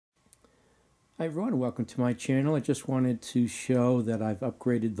Hi everyone, welcome to my channel. I just wanted to show that I've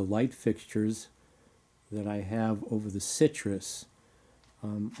upgraded the light fixtures that I have over the citrus.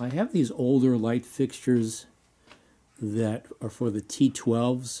 I have these older light fixtures that are for the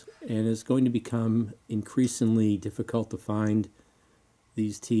T12s, and it's going to become increasingly difficult to find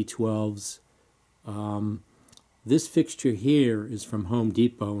these T12s. This fixture here is from Home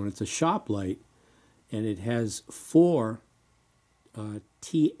Depot, and it's a shop light, and it has four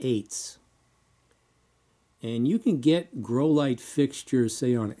T8s. And you can get grow light fixtures,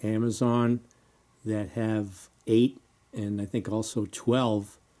 say on Amazon, that have 8 and I think also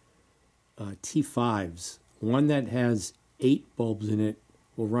 12 T5s. One that has 8 bulbs in it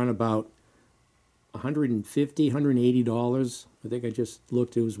will run about $150, $180. I think I just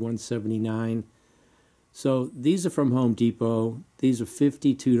looked, it was $179. So these are from Home Depot. These are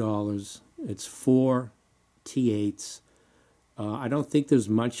 $52. It's 4 T8s. I don't think there's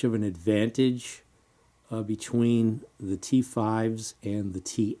much of an advantage between the T5s and the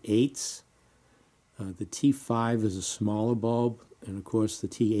T8s. The T5 is a smaller bulb, and of course the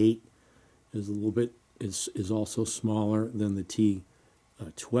T8 is a little bit is also smaller than the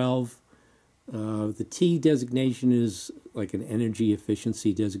T12. The T designation is like an energy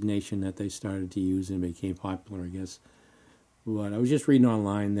efficiency designation that they started to use and became popular, I guess. But I was just reading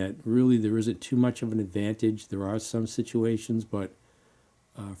online that really there isn't too much of an advantage. There are some situations, but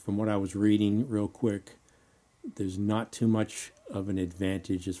from what I was reading real quick, there's not too much of an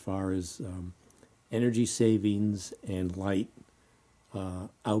advantage as far as energy savings and light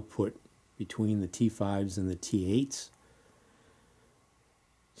output between the T5s and the T8s.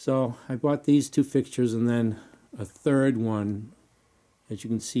 So I bought these two fixtures, and then a third one. As you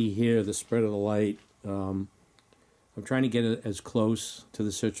can see here, the spread of the light, I'm trying to get it as close to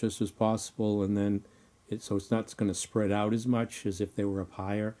the citrus as possible, and then so it's not going to spread out as much as if they were up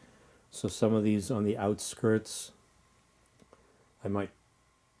higher. So some of these on the outskirts, I might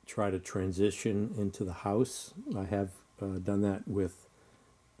try to transition into the house. I have done that with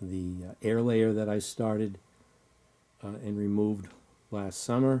the air layer that I started and removed last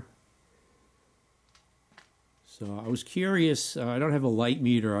summer. So I was curious, I don't have a light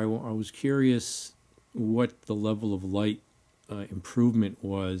meter, I was curious what the level of light improvement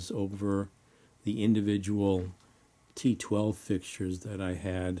was over the individual T12 fixtures that I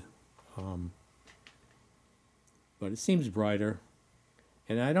had. But it seems brighter,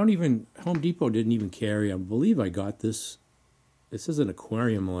 and Home Depot didn't even carry, I believe I got this is an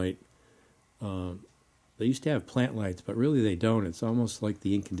aquarium light. They used to have plant lights, but really they don't. It's almost like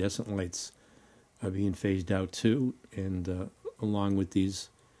the incandescent lights are being phased out too, and along with these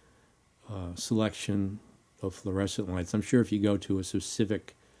selection of fluorescent lights. I'm sure if you go to a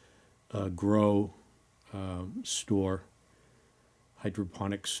specific grow store,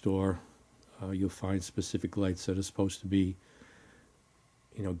 hydroponic store, you'll find specific lights that are supposed to be,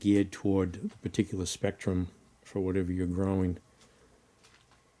 geared toward the particular spectrum for whatever you're growing.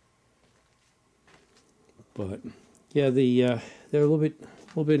 But yeah, they're a little bit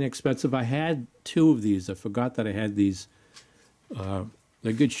inexpensive. I had two of these. I forgot that I had these.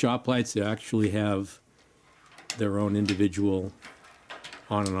 They're good shop lights. They actually have their own individual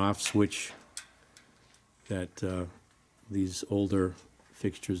on and off switch that these older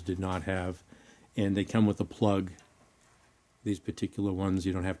fixtures did not have, and they come with a plug. These particular ones,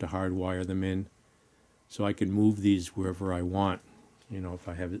 you don't have to hardwire them in, so I can move these wherever I want. If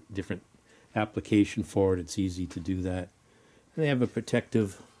I have a different application for it, it's easy to do that. And they have a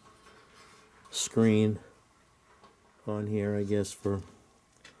protective screen on here, I guess, for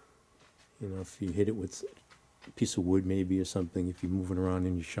if you hit it with a piece of wood maybe or something, if you're moving around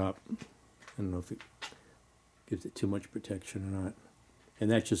in your shop. I don't know if it gives it too much protection or not. And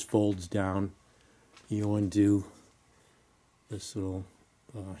that just folds down. You undo this little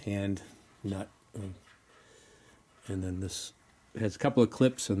hand nut, and then this has a couple of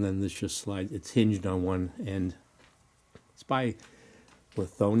clips, and then this just slides. It's hinged on one end. It's by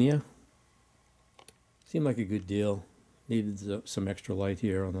Lithonia. Seemed like a good deal. Needed some extra light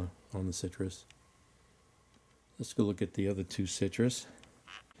here on the citrus. Let's go look at the other two citrus.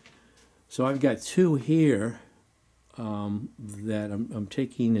 So I've got two here that I'm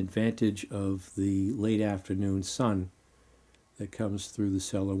taking advantage of the late afternoon sun that comes through the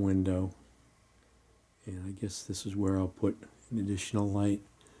cellar window. And I guess this is where I'll put an additional light.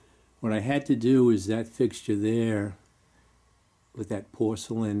 What I had to do is that fixture there with that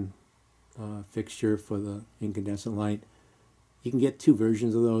porcelain fixture for the incandescent light. You can get two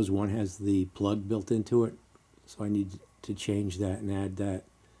versions of those. One has the plug built into it, so I need to change that and add that.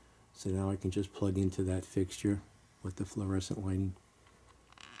 So now I can just plug into that fixture with the fluorescent lighting.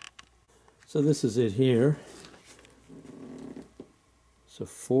 So this is it here. It's a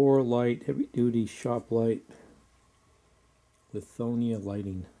 4-light, heavy-duty shop light, Lithonia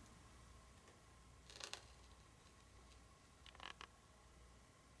lighting.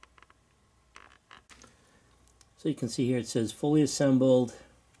 So you can see here it says fully assembled,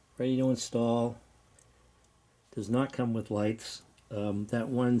 ready to install. Does not come with lights. That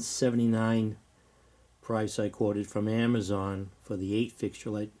 $179 price I quoted from Amazon for the 8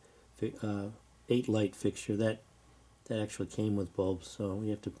 light fixture, that actually came with bulbs, so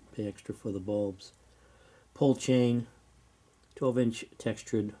you have to pay extra for the bulbs. Pole chain, 12-inch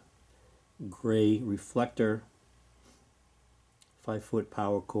textured gray reflector, 5-foot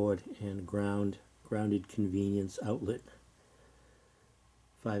power cord, and grounded convenience outlet,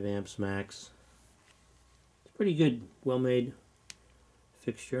 5 amps max. It's pretty good, well-made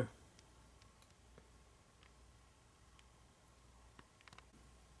fixture.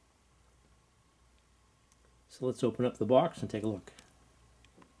 So let's open up the box and take a look.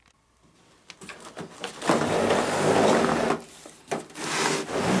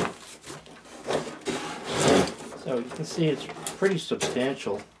 So you can see it's pretty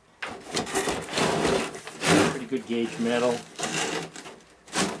substantial. Pretty good gauge metal.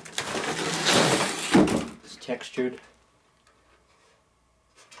 It's textured.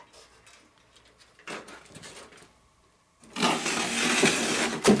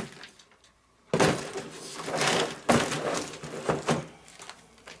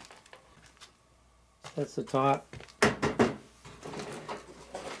 That's the top.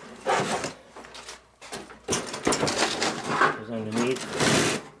 Goes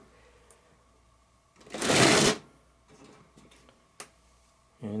underneath.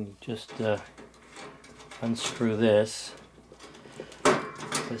 And you just unscrew this.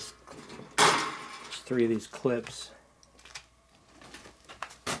 There's 3 of these clips.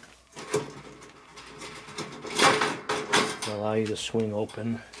 They'll allow you to swing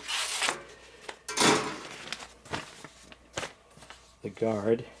open the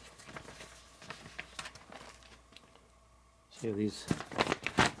guard. So you have these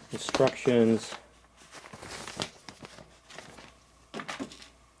instructions. And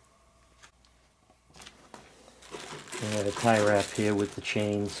I have a tie wrap here with the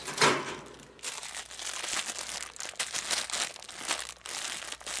chains.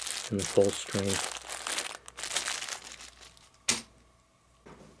 And the full string.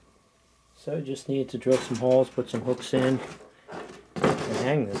 So I just need to drill some holes, put some hooks in, and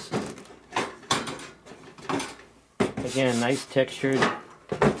hang this. Again, nice textured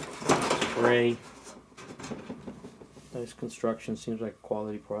spray. Nice construction, seems like a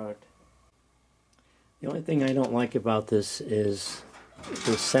quality product. The only thing I don't like about this is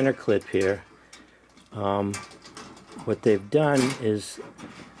the center clip here. What they've done is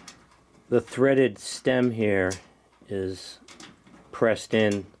the threaded stem here is pressed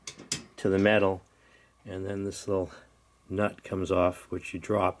in to the metal, and then this little nut comes off, which you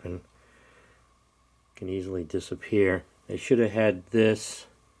drop and can easily disappear. They should have had this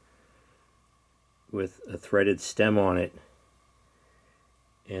with a threaded stem on it,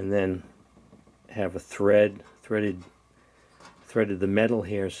 and then have a threaded the metal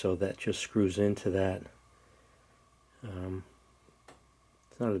here, so that just screws into that. It's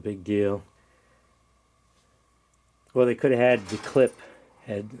not a big deal. Well, they could have had the clip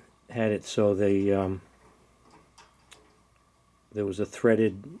had it so they there was a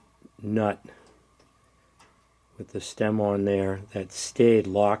threaded nut with the stem on there that stayed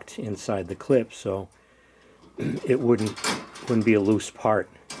locked inside the clip, so it wouldn't be a loose part.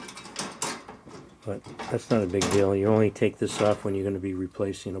 But that's not a big deal. You only take this off when you're going to be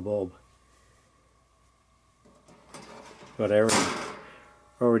replacing a bulb. But I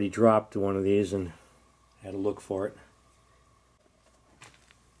already dropped one of these and had to look for it.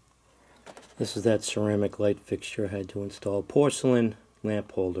 This is that ceramic light fixture I had to install. Porcelain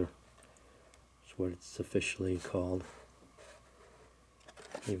lamp holder is what it's officially called.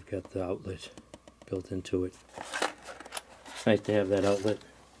 You've got the outlet built into it. It's nice to have that outlet.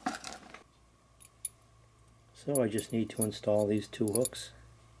 So I just need to install these 2 hooks.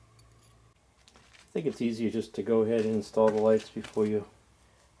 I think it's easier just to go ahead and install the lights before you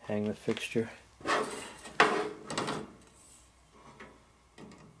hang the fixture.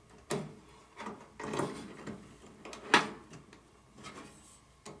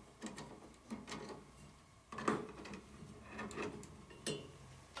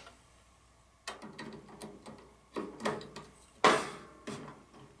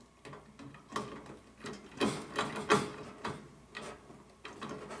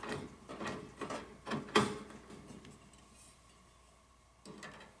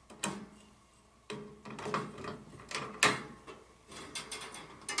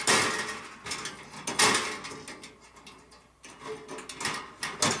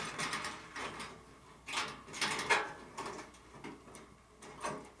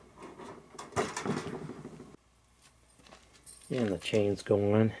 And the chains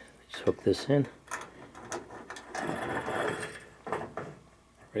go on. Just hook this in.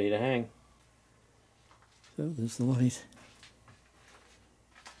 Ready to hang. So there's the light.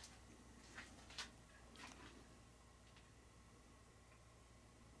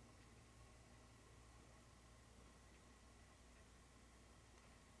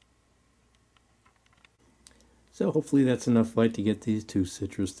 So hopefully that's enough light to get these two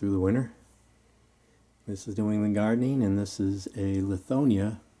citrus through the winter. This is New England Gardening, and this is a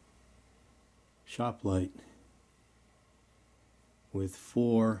Lithonia Shop Light with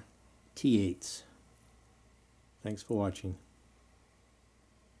 4 T8s. Thanks for watching.